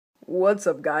What's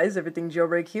up guys, everything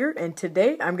Jailbreak here, and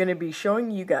today I'm going to be showing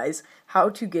you guys how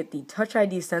to get the Touch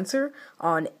ID sensor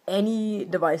on any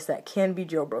device that can be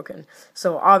jailbroken.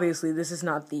 So obviously this is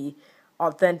not the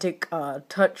authentic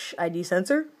Touch ID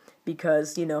sensor,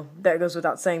 because that goes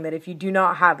without saying that if you do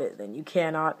not have it then you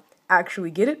cannot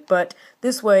actually get it, but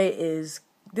this way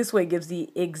gives the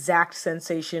exact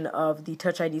sensation of the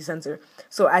Touch ID sensor.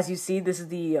 So as you see, this is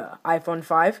the iPhone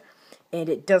 5 and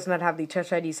it does not have the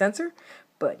Touch ID sensor.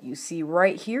 But you see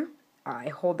right here, I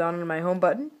hold down on my home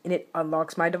button and it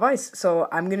unlocks my device. So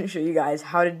I'm going to show you guys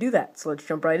how to do that. So let's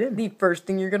jump right in. The first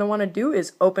thing you're going to want to do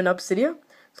is open up Cydia.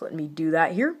 So let me do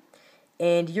that here.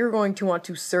 And you're going to want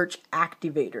to search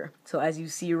Activator. So as you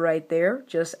see right there,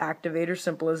 just Activator,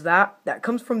 simple as that. That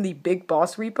comes from the Big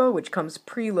Boss repo, which comes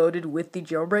preloaded with the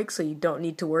jailbreak, so you don't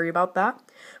need to worry about that.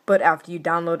 But after you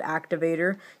download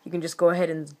Activator, you can just go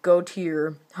ahead and go to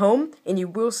your home, and you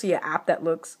will see an app that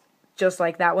looks just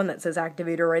like that one that says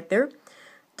Activator right there.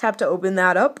 Tap to open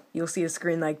that up. You'll see a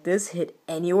screen like this. Hit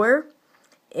Anywhere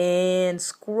and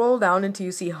scroll down until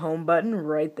you see Home button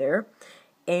right there.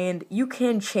 And you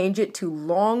can change it to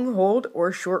long hold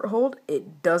or short hold.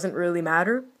 It doesn't really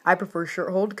matter. I prefer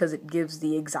short hold because it gives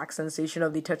the exact sensation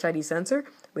of the Touch ID sensor.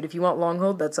 But if you want long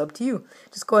hold, that's up to you.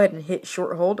 Just go ahead and hit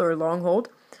short hold or long hold.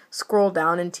 Scroll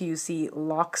down until you see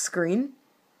Lock Screen.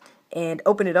 And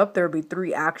open it up. There will be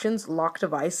 3 actions: lock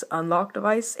device, unlock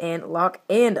device, and lock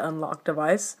and unlock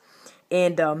device.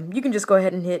 And you can just go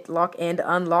ahead and hit lock and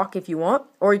unlock if you want,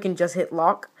 or you can just hit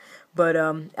lock. But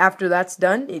after that's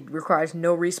done, it requires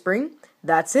no respring.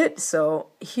 That's it. So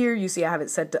here you see I have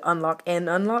it set to unlock and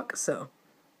unlock. So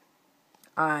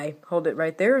I hold it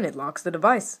right there and it locks the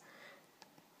device.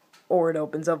 Or it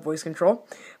opens up voice control.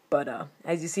 But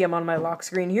as you see, I'm on my lock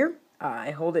screen here.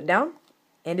 I hold it down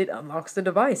and it unlocks the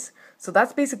device. So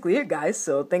that's basically it, guys.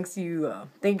 So thank you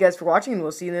guys for watching, and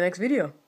we'll see you in the next video.